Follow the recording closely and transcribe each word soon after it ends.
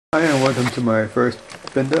Hi and welcome to my first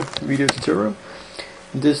Blender video tutorial.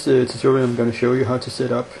 In this tutorial I'm going to show you how to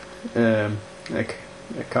set up like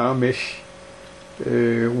a car mesh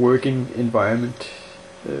working environment.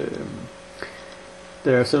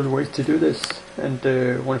 There are several ways to do this, and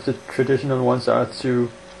one of the traditional ones are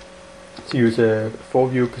to use a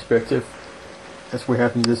 4-view perspective, as we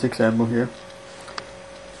have in this example here.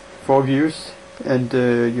 4 views, and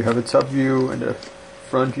you have a top view and a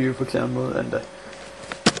front view, for example, and a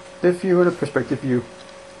left view and a perspective view.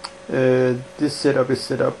 This setup is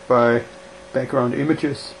set up by background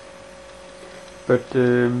images, but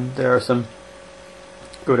there are some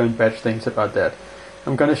good and bad things about that.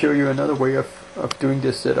 I'm gonna show you another way of doing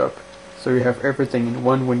this setup, so you have everything in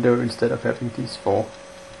one window instead of having these 4.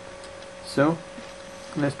 So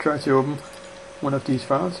let's try to open one of these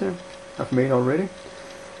files here I've made already,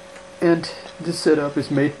 and this setup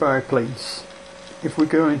is made by planes. If we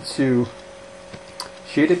go into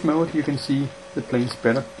shaded mode, you can see the planes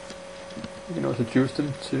better. You can also choose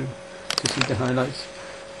them to see the highlights.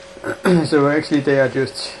 So actually they are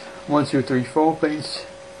just 1, 2, 3, 4 planes,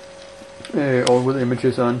 all with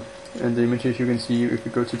images on, and the images you can see if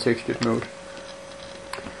you go to textured mode.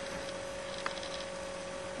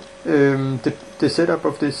 The setup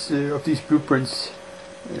of these blueprints,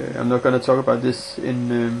 I'm not going to talk about this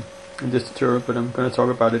in this tutorial, but I'm going to talk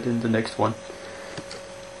about it in the next one.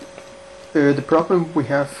 The problem we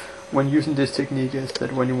have when using this technique is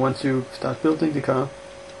that when you want to start building the car,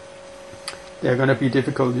 there are going to be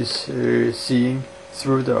difficulties seeing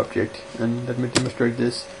through the object, and let me demonstrate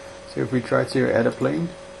this. So if we try to add a plane,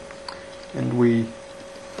 and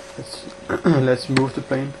let's move the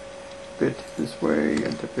plane a bit this way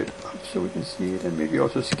and a bit up so we can see it, and maybe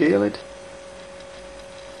also scale it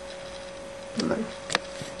like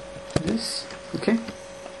this. Okay,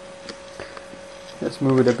 let's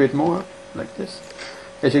move it a bit more like this.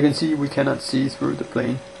 As you can see, we cannot see through the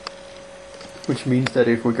plane, which means that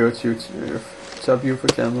if we go to top view, for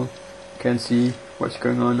example, you can see what's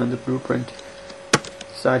going on the blueprint.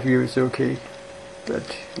 Side view is okay, but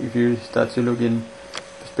if you start to look in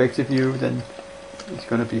perspective view, then it's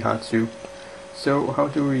going to be hard to. So how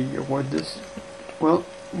do we avoid this? Well,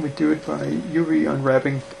 we do it by UV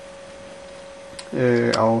unwrapping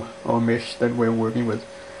our mesh that we're working with.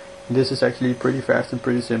 And this is actually pretty fast and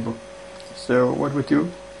pretty simple. So what we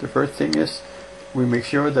do, the first thing is we make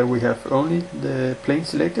sure that we have only the plane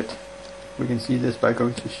selected. We can see this by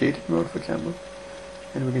going to shaded mode, for example,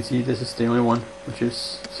 and we can see this is the only one which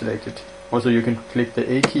is selected. Also, you can click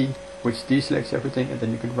the A key, which deselects everything, and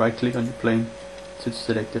then you can right click on the plane to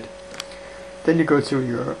select it. Then you go to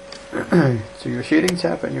your to your shading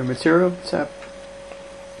tab and your material tab,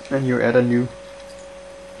 and you add a new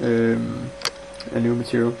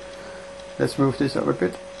material. Let's move this up a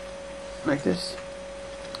bit like this.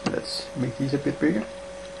 Let's make these a bit bigger.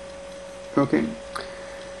 Okay,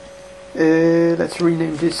 let's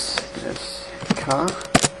rename this as car,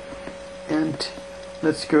 and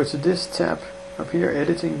let's go to this tab up here,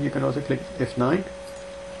 editing. You can also click F9,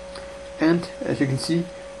 and as you can see,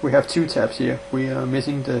 we have 2 tabs here. We are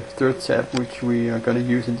missing the 3rd tab, which we are going to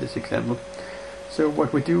use in this example. So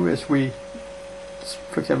what we do is we,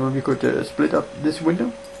 for example, we could split up this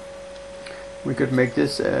window. We could make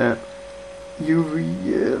this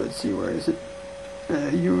UV, let's see, where is it?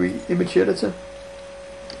 UV image editor.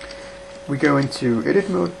 We go into edit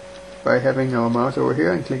mode by having our mouse over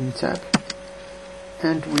here and clicking tab,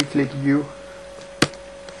 and we click U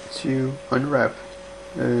to unwrap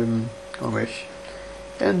our mesh,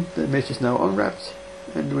 and the mesh is now unwrapped,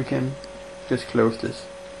 and we can just close this,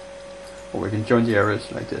 or we can join the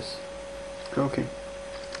areas like this. Okay.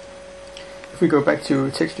 If we go back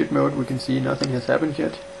to textured mode, we can see nothing has happened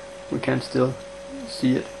yet. We can still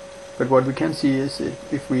see it, but what we can see is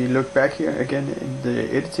if we look back here again in the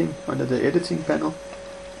editing, under the editing panel,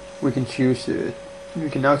 we can choose. We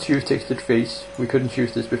can now choose textured face. We couldn't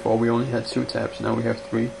choose this before. We only had 2 tabs. Now we have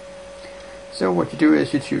 3. So what you do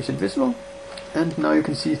is you choose invisible, and now you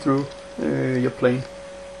can see through your plane.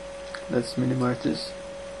 Let's minimize this.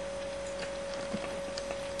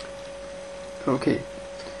 Okay.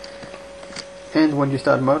 And when you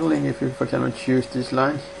start modeling, if you, for example, choose this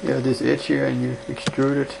line, this edge here, and you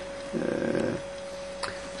extrude it,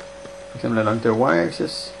 for example, along the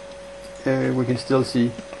y-axis, we can still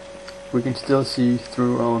see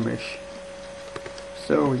through our mesh.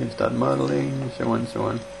 So we can start modeling, so on and so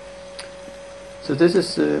on. So this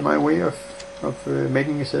is my way of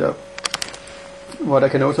making a setup. What I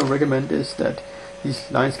can also recommend is that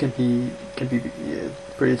these lines can be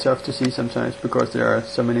pretty tough to see sometimes, because there are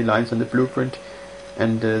so many lines on the blueprint,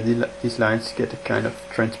 and these lines get kind of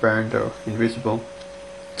transparent or invisible.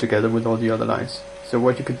 together with all the other lines. So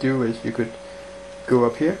what you could do is you could go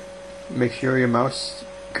up here, make sure your mouse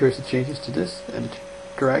cursor changes to this, and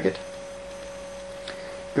drag it.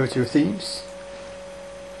 Go to themes,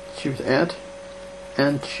 choose add,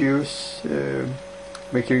 and choose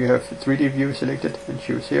make sure you have 3D view selected, and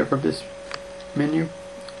choose here from this menu,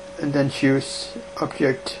 and then choose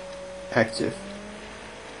object active.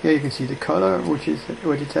 Here you can see the color which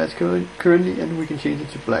it has currently, and we can change it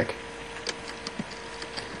to black.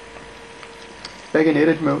 Back in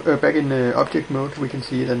edit mode, back in object mode, we can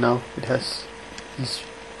see that now it has these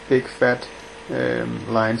big fat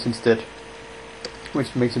lines instead,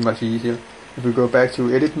 which makes it much easier. If we go back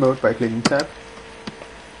to edit mode by clicking tab,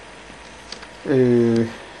 and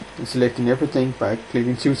selecting everything by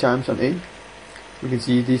clicking 2 times on A, we can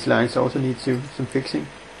see these lines also need some fixing.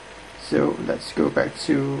 So let's go back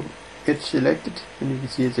to edge selected, and you can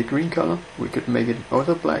see it's a green color. We could make it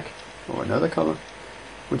also black or another color,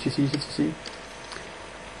 which is easy to see.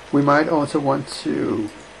 We might also want to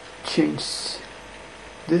change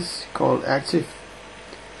this called active.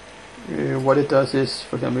 What it does is,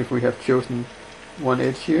 for example, if we have chosen one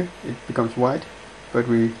edge here, it becomes white, but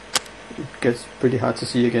it gets pretty hard to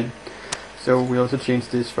see again. So we also change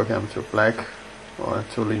this, for example, to black or a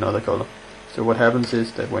totally another color. So what happens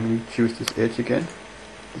is that when we choose this edge again,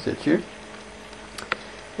 this edge here,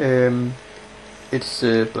 it's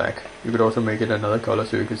black. You could also make it another color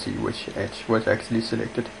so you can see which edge was actually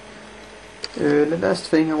selected. The last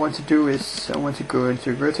thing I want to do is I want to go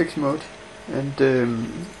into vertex mode and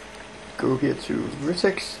go here to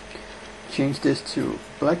vertex, change this to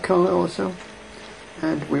black color also,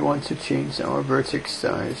 and we want to change our vertex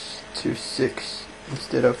size to 6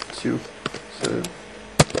 instead of 2.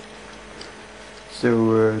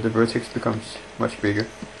 So the vertex becomes much bigger.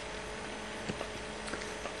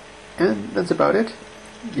 And that's about it.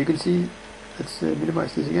 You can see, let's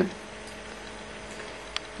minimize this again.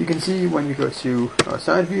 You can see when we go to our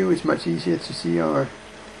side view, it's much easier to see our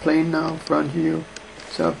plane now, front view,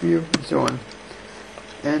 top view, and so on.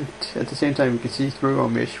 And at the same time we can see through our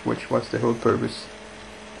mesh, which was the whole purpose.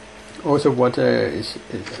 Also what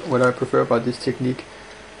I prefer about this technique,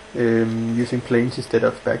 using planes instead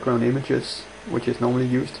of background images, which is normally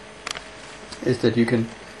used, is that you can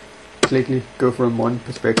quickly go from one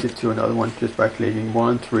perspective to another one just by clicking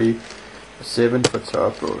 1, 3, 7 for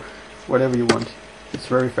top, or whatever you want. It's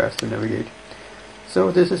very fast to navigate.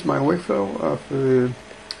 So this is my workflow of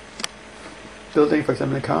building, for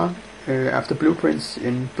example, a car after blueprints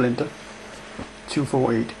in Blender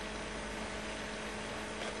 248.